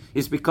b'chiburei,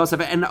 is because of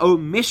an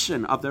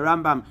omission of the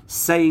Rambam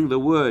saying the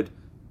word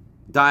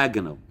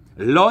diagonal.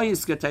 Lo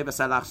yizkateva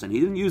salachsen. He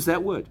didn't use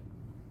that word.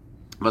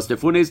 Was the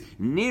fun is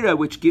Nira,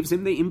 which gives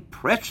him the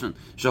impression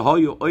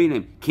shahoyu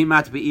oinim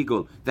kimat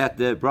be'igul, that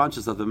the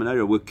branches of the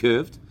menorah were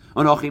curved.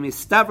 On Ochim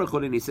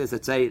Istavrachulin, he says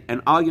it's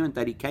an argument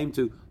that he came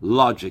to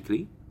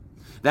logically.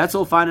 That's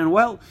all fine and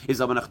well.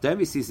 Now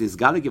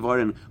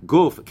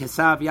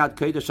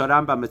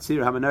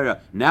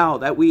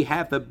that we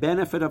have the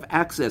benefit of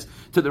access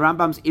to the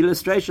Rambam's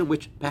illustration,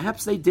 which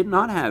perhaps they did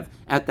not have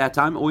at that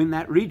time or in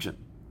that region.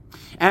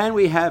 And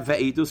we have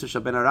and we have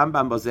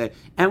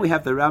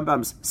the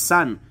Rambam's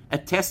son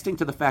attesting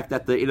to the fact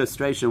that the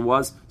illustration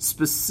was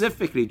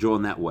specifically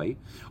drawn that way.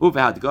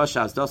 Where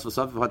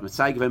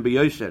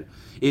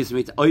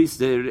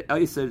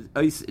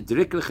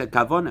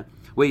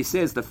he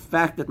says the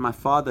fact that my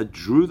father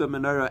drew the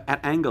menorah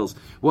at angles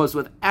was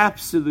with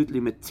absolutely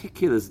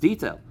meticulous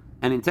detail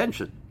and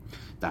intention.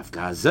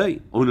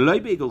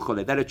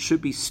 that it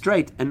should be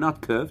straight and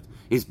not curved,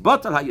 is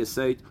batal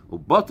hayesod or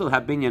batal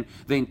habinyan.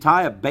 The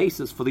entire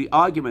basis for the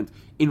argument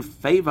in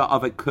favor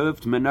of a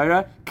curved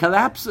menorah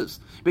collapses,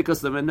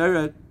 because the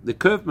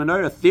curved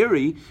menorah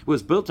theory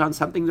was built on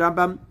something the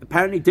Rambam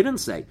apparently didn't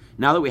say.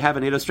 Now that we have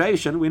an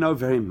illustration, we know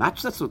very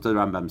much that's what the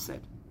Rambam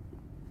said.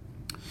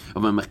 So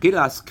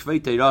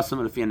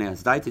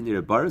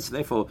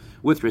therefore,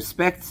 with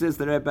respect, says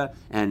the Rebbe,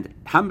 and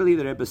humbly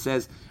the Rebbe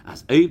says,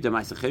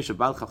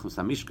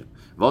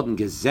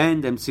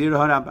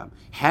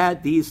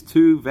 had these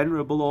two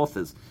venerable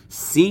authors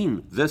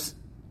seen this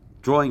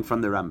drawing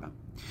from the Rambam,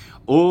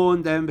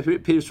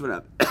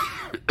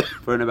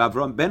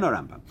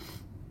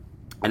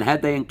 and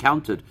had they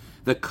encountered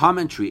the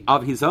commentary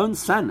of his own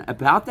son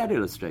about that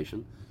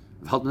illustration,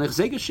 then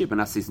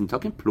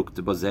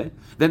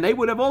they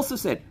would have also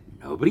said,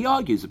 nobody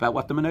argues about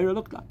what the menorah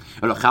looked like.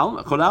 And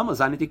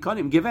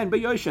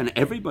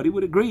everybody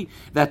would agree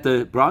that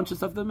the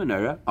branches of the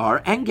menorah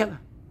are angular,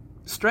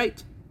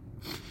 straight.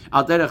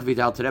 As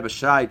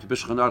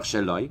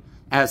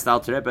the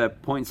Alter Rebbe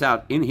points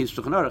out in his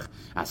Shulchan Aruch,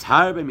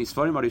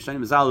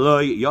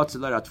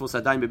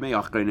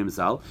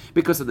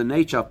 because of the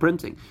nature of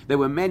printing, there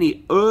were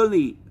many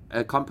early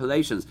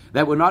compilations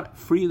that were not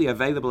freely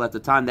available at the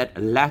time that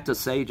latter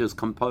sages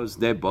composed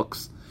their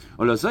books.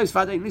 And that's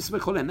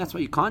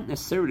why you can't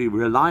necessarily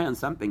rely on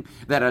something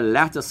that a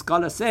latter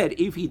scholar said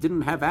if he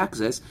didn't have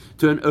access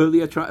to an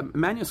earlier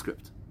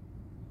manuscript.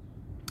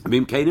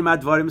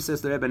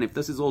 Says the Rebbe, and if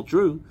this is all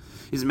true,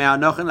 we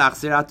have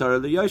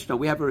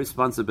a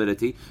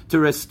responsibility to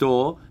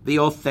restore the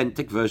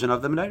authentic version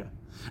of the menorah.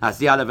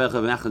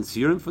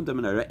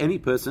 Any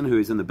person who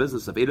is in the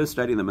business of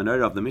illustrating the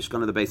menorah of the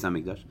Mishkan of the Beis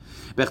Hamikdash,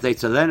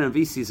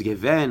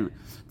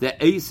 the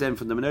Eisem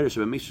from the Menorah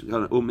of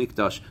Mishkan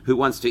Mikdash, who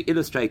wants to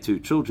illustrate to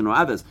children or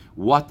others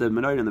what the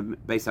menorah in the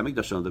Beis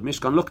Hamikdash or the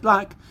Mishkan looked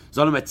like,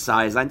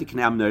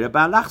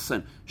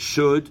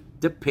 should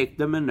depict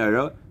the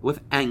menorah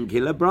with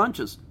angular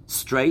branches,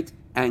 straight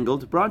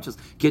angled branches.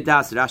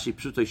 Kedas Rashi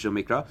Pshuto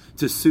Shomikra,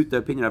 to suit the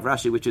opinion of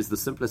Rashi, which is the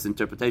simplest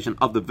interpretation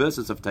of the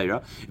verses of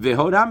Torah.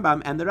 Veho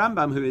Rambam, and the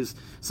Rambam, who is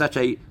such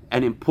an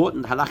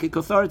important halachic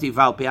authority,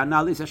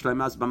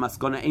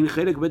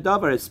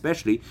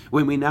 especially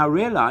when we now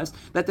realize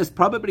that there's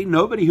probably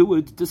nobody who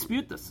would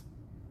dispute this.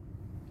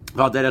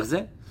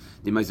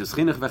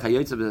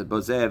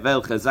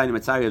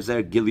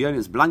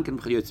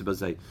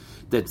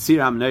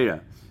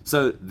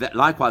 So that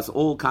likewise,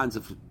 all kinds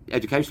of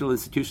educational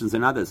institutions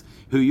and others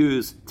who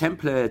use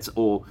templates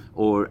or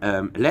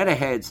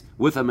letterheads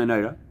with a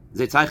menorah,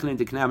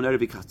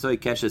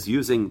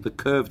 using the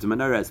curved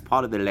menorah as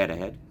part of the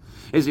letterhead,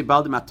 is their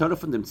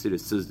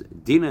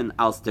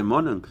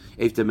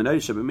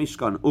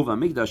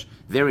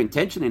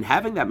intention in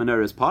having that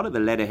menorah as part of the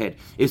letterhead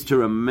is to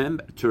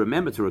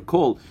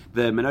recall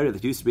the menorah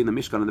that used to be in the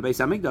Mishkan and the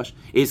Beis Hamikdash.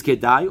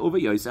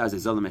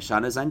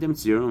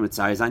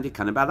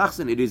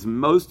 It is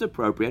most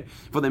appropriate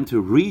for them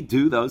to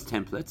redo those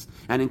templates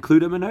and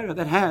include a menorah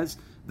that has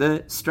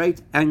the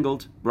straight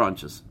angled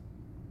branches.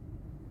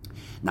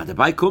 Now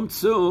dabei kommt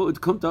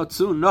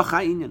dazu noch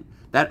ein.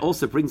 That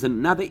also brings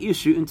another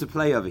issue into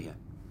play over here.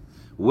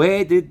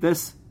 Where did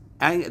this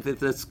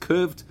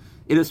curved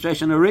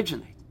illustration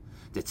originate?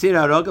 This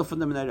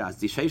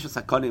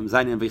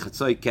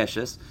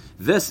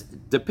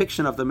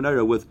depiction of the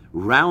menorah with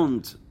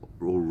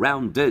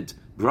rounded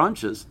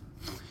branches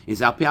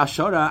is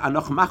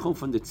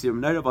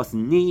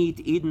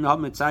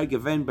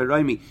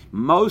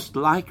most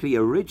likely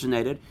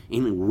originated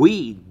in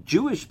we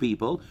Jewish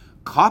people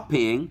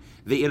copying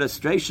the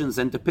illustrations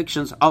and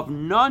depictions of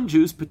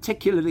non-Jews,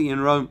 particularly in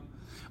Rome.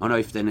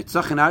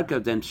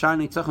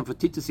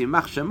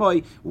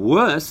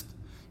 Worst,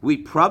 we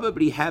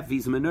probably have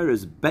these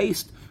menorahs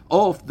based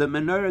off the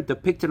menorah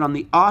depicted on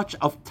the arch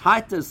of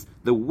Titus,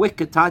 the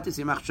wicked Titus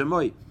Yimach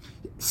Shemoy,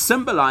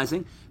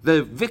 symbolizing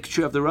the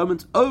victory of the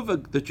Romans over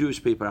the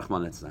Jewish people.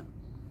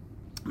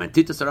 When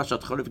Titus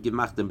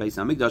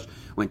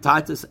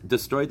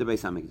destroyed the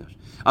Beis Hamikdash,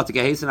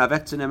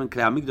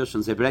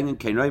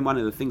 one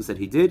of the things that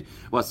he did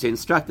was to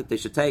instruct that they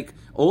should take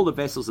all the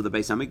vessels of the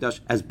Beis Hamikdash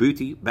as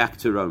booty back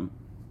to Rome.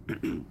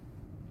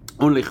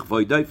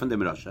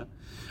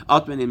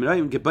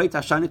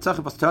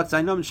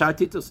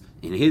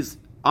 In his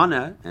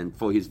honor and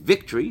for his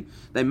victory,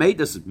 they made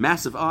this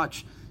massive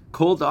arch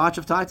called the Arch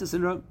of Titus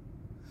in Rome.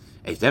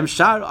 And they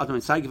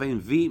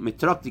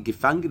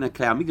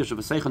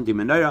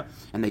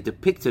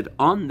depicted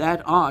on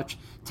that arch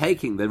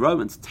the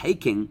Romans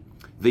taking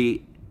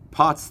the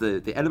parts,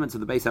 the elements of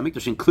the Beis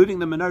Hamikdash, including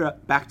the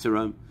menorah, back to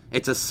Rome.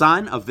 It's a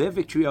sign of their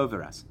victory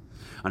over us.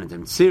 So the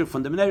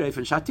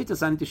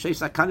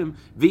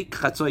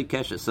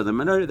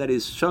menorah that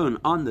is shown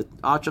on the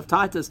arch of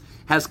Titus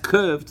has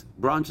curved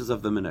branches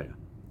of the menorah.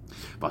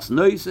 Well,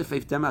 the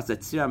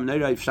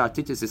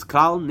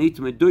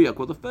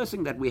first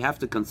thing that we have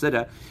to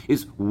consider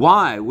is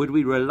why would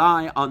we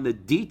rely on the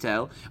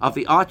detail of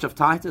the Arch of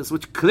Titus,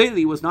 which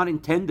clearly was not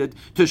intended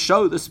to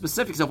show the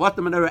specifics of what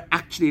the menorah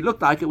actually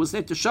looked like. It was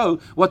there to show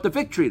what the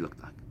victory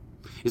looked like.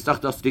 Ist doch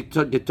das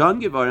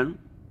getan geworden.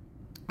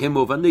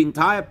 The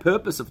entire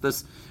purpose of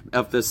this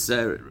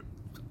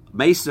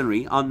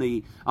masonry on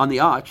the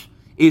arch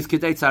is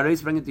is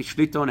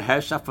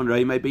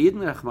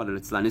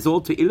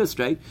all to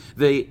illustrate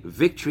the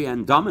victory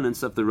and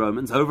dominance of the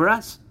Romans over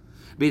us.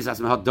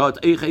 That's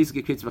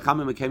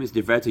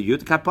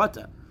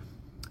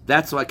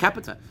why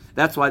capita.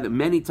 That's why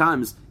many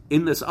times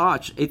in this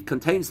arch it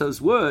contains those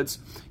words,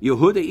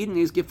 Yehuda Eden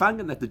is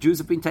gefangen, that the Jews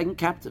have been taken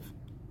captive.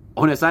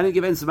 Und es eine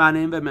gewesen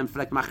wahrnehmen, wenn man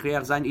vielleicht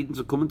machriach sein, Eden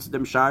zu kommen zu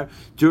dem Schar.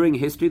 During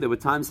history, there were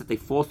times that they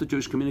forced the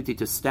Jewish community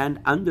to stand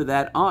under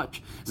that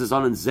arch. Sie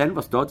sollen sehen,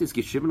 was dort ist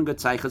geschrieben und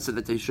gezeichnet, so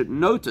that they should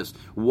notice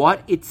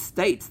what it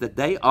states, that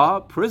they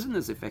are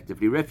prisoners,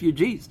 effectively,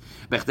 refugees.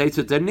 To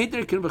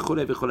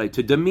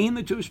demean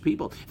the Jewish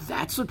people.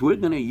 That's what we're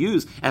going to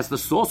use as the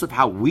source of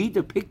how we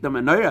depict the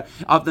menorah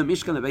of the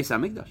Mishkan, the Beis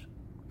HaMikdash.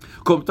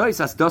 Therefore,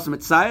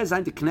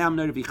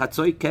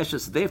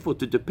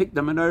 to depict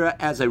the menorah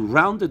as a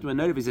rounded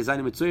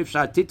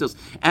menorah,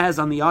 as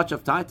on the Arch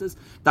of Titus,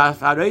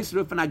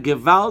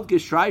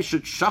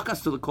 should shock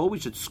us to the core. We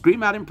should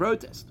scream out in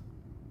protest.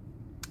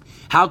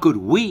 How could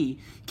we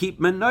keep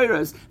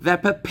menorahs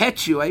that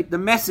perpetuate the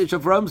message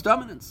of Rome's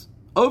dominance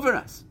over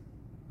us?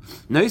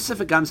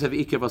 Especially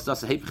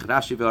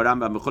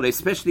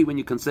when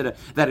you consider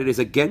that it is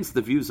against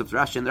the views of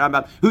Rashi and the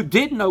Rambam, who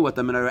did know what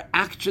the menorah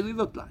actually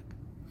looked like.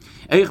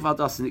 Every single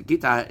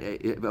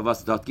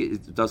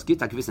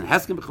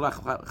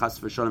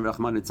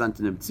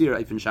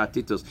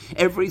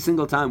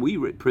time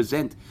we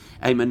present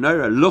a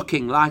menorah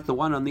looking like the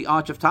one on the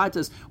Arch of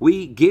Titus,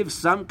 we give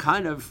some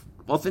kind of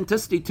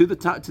authenticity to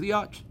the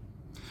arch.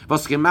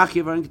 With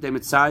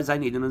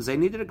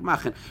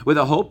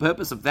the whole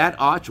purpose of that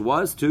arch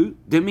was to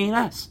demean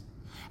us.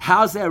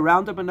 How's there a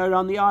round-up menorah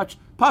on the arch?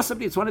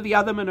 Possibly it's one of the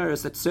other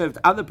menorahs that served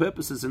other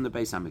purposes in the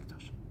Beis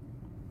HaMikdash.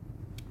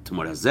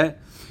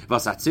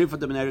 Was erzählt von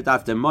der Menorah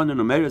darf der Mann und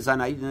Menorah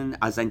sein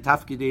als ein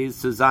Tafkid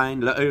ist zu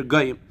sein le'er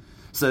goyim.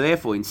 So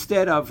therefore,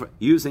 instead of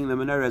using the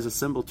menorah as a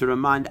symbol to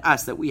remind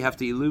us that we have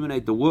to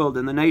illuminate the world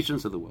and the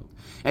nations of the world,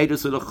 that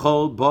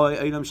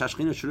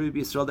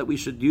we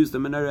should use the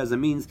menorah as a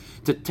means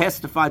to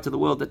testify to the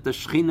world that the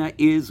Shechina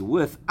is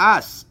with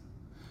us.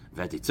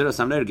 So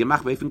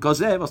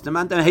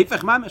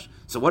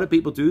what do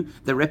people do?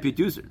 They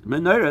reproduce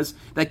menorahs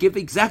that give the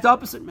exact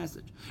opposite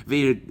message.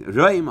 The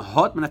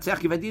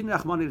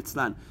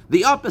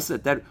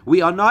opposite, that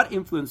we are not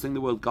influencing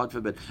the world, God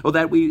forbid, or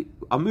that we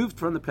are moved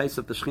from the place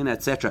of the Shechina,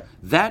 etc.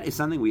 That is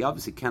something we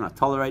obviously cannot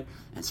tolerate,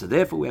 and so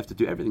therefore we have to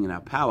do everything in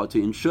our power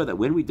to ensure that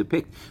when we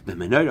depict the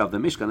menorah of the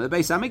Mishkan, the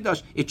Beis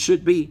HaMikdash, it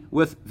should be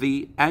with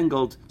the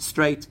angled,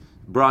 straight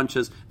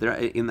branches. There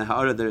in the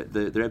Ha'ara,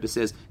 the Rebbe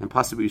says, and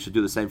possibly you should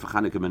do the same for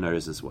Chanukah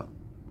menorahs as well.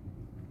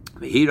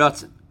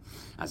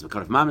 As we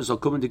call so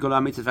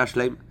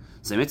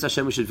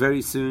Mitzvah we should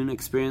very soon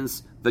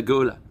experience the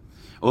Gula.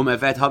 And then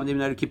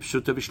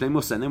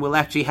we'll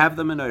actually have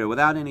the menorah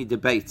without any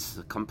debates.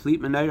 A complete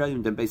menorah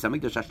in the Beis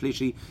HaMikdash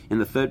Ashlishi, in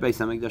the third Beis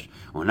HaMikdash.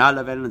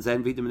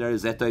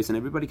 And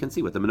everybody can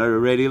see what the menorah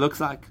really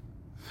looks like.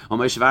 And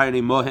we'll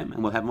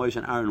have Moshe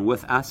and Aaron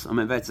with us, and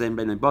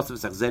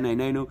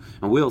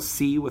we'll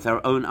see with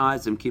our own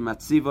eyes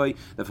the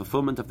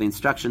fulfillment of the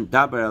instruction,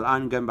 the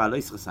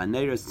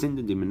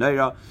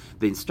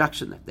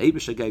instruction that the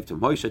Eibusha gave to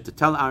Moshe to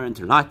tell Aaron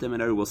to light the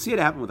menorah. We'll see it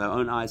happen with our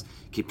own eyes.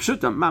 We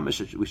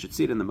should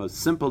see it in the most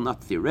simple,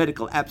 not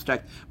theoretical,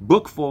 abstract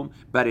book form,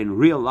 but in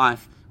real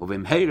life.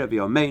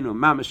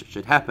 It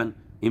should happen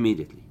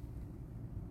immediately.